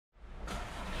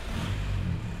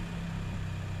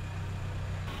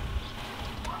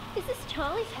Is this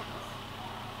Charlie's house?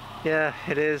 Yeah,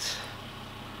 it is.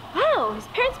 Wow, his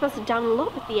parents must have done a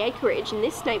lot with the acreage in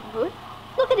this neighbourhood.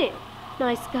 Look at it.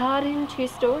 Nice garden, 2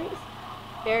 stories.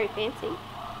 Very fancy.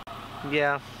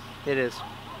 Yeah, it is.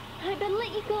 I better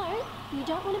let you go. You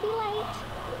don't want to be late.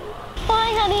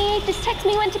 Bye, honey. Just text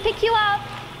me when to pick you up.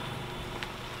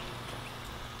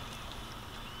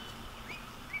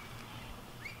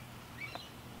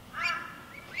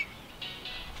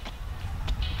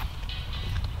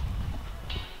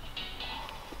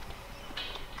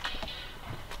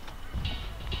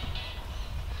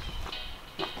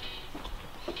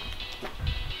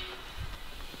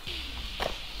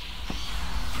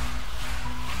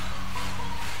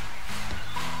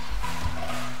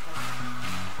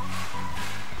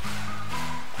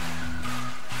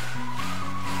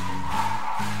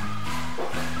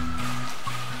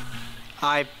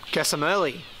 I guess I'm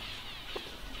early.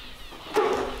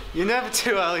 You're never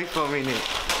too early for me, Nick.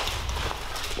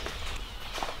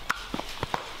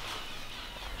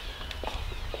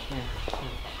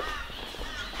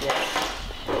 Yeah.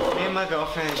 Me and my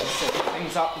girlfriend just set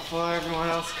things up before everyone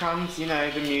else comes. You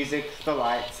know, the music, the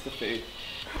lights, the food.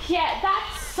 Yeah,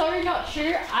 that's so not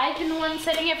true. I've been the one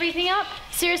setting everything up.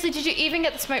 Seriously, did you even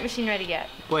get the smoke machine ready yet?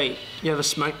 Wait, you have a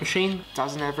smoke machine?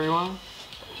 Doesn't everyone?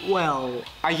 Well,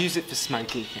 I use it for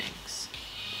smoky things.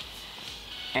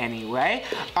 Anyway,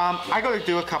 I gotta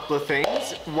do a couple of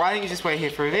things. Why don't you just wait here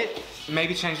for a bit?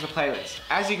 Maybe change the playlist.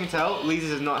 As you can tell, Liza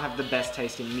does not have the best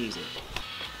taste in music.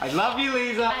 I love you,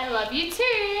 Liza. I love you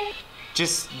too.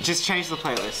 Just change the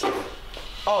playlist.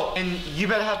 Oh, and you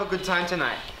better have a good time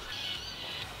tonight.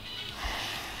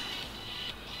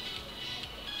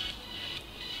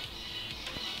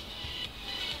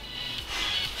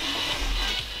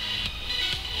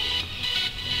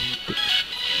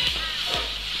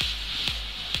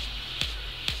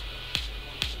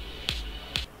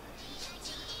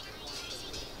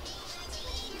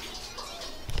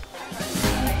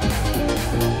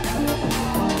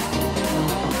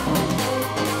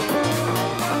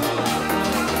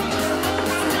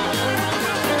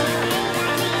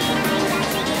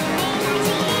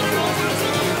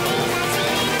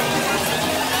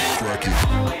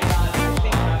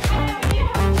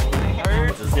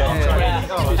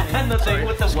 And the thing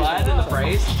with the word and the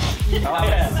phrase. Oh,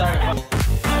 yeah. Sorry.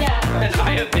 Yeah.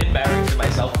 I have been married to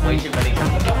myself way too many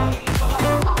times.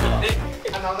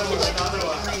 Another one.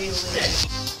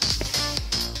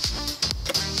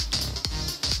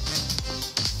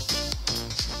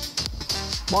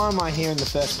 why am I here in the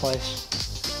first place?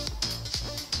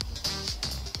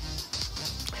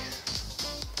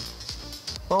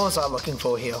 What was I looking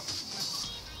for here?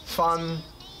 Fun?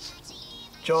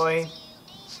 Joy?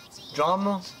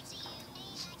 Drama?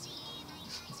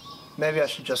 Maybe I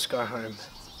should just go home.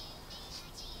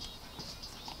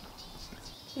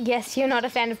 Yes, you're not a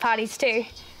fan of parties too.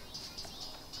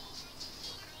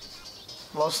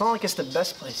 Well, it's not like it's the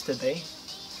best place to be.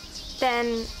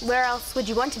 Then where else would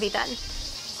you want to be then?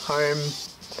 Home,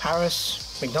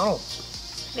 Paris,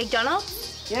 McDonald's.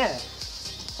 McDonald's? Yeah.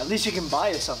 At least you can buy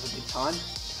yourself a good time.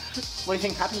 What do you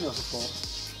think Happy Meals are for?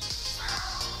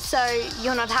 So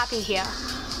you're not happy here?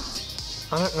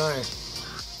 I don't know.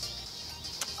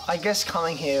 I guess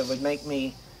coming here would make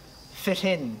me fit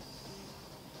in.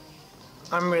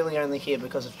 I'm really only here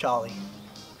because of Charlie.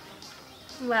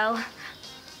 Well,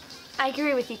 I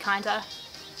agree with you, kinda.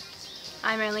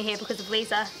 I'm only here because of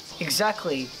Liza.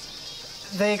 Exactly.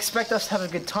 They expect us to have a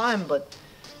good time, but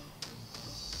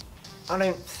I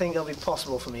don't think it'll be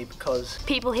possible for me because...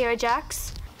 People here are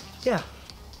jacks? Yeah.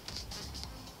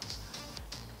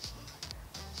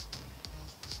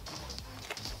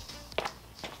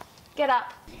 Get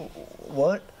up.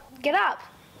 What? Get up.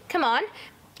 Come on.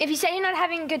 If you say you're not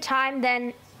having a good time,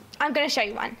 then I'm gonna show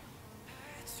you one.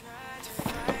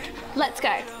 Let's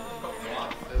go.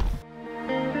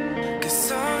 Cause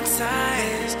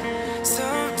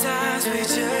sometimes we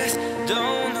just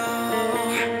don't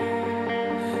know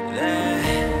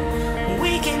that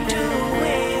we can do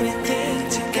anything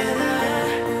together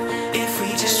if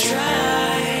we just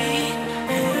try.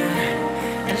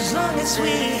 And as long as we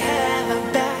have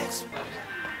our backs.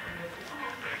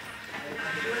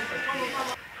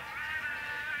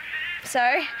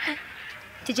 So,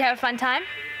 did you have a fun time?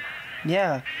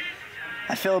 Yeah.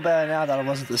 I feel better now that I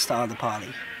wasn't at the start of the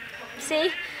party.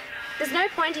 See, there's no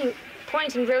point in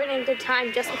ruining a good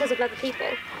time just because of other people.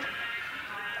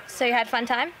 So you had a fun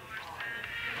time?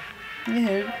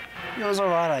 Yeah, it was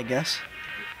alright, I guess.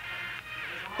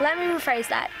 Let me rephrase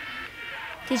that.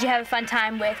 Did you have a fun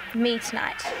time with me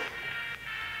tonight?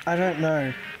 I don't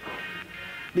know.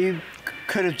 You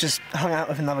could have just hung out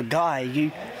with another guy.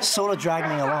 You sort of dragged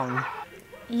me along.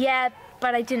 Yeah,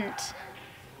 but I didn't.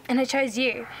 And I chose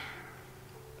you.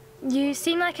 You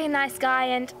seem like a nice guy,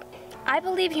 and I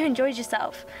believe you enjoyed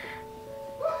yourself.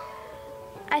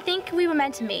 I think we were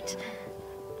meant to meet.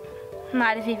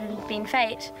 Might have even been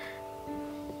fate.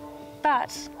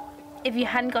 But if you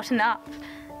hadn't gotten up,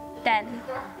 then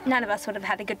none of us would have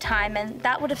had a good time, and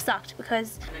that would have sucked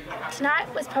because tonight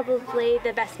was probably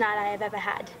the best night I have ever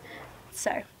had.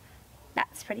 So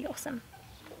that's pretty awesome.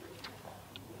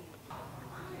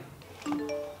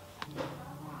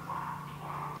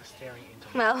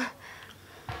 Well,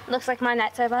 looks like my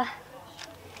night's over.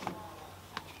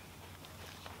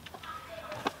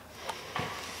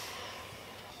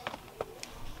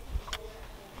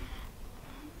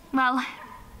 Well,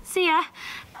 see ya.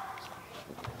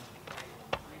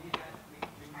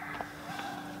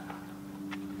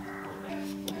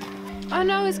 Oh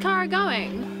no, is Cara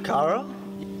going? Cara?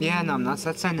 Yeah, numbnuts,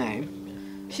 that's her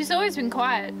name. She's always been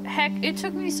quiet. Heck, it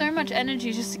took me so much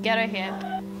energy just to get her here.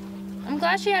 I'm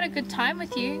glad she had a good time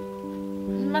with you.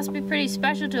 It must be pretty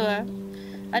special to her.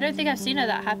 I don't think I've seen her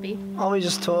that happy. Oh, we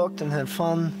just talked and had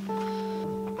fun.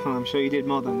 Well, I'm sure you did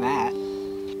more than that.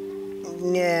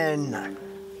 Yeah, no.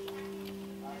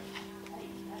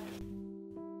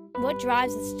 What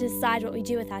drives us to decide what we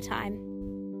do with our time?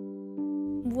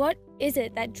 What is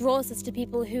it that draws us to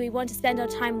people who we want to spend our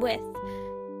time with?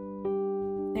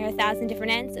 There are 1,000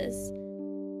 different answers.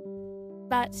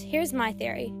 But here's my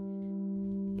theory.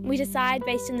 We decide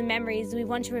based on the memories we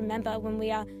want to remember when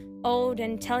we are old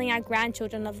and telling our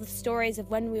grandchildren of the stories of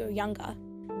when we were younger.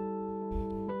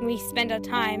 We spend our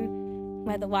time,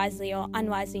 whether wisely or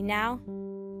unwisely now,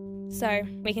 so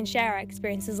we can share our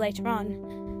experiences later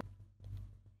on.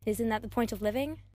 Isn't that the point of living?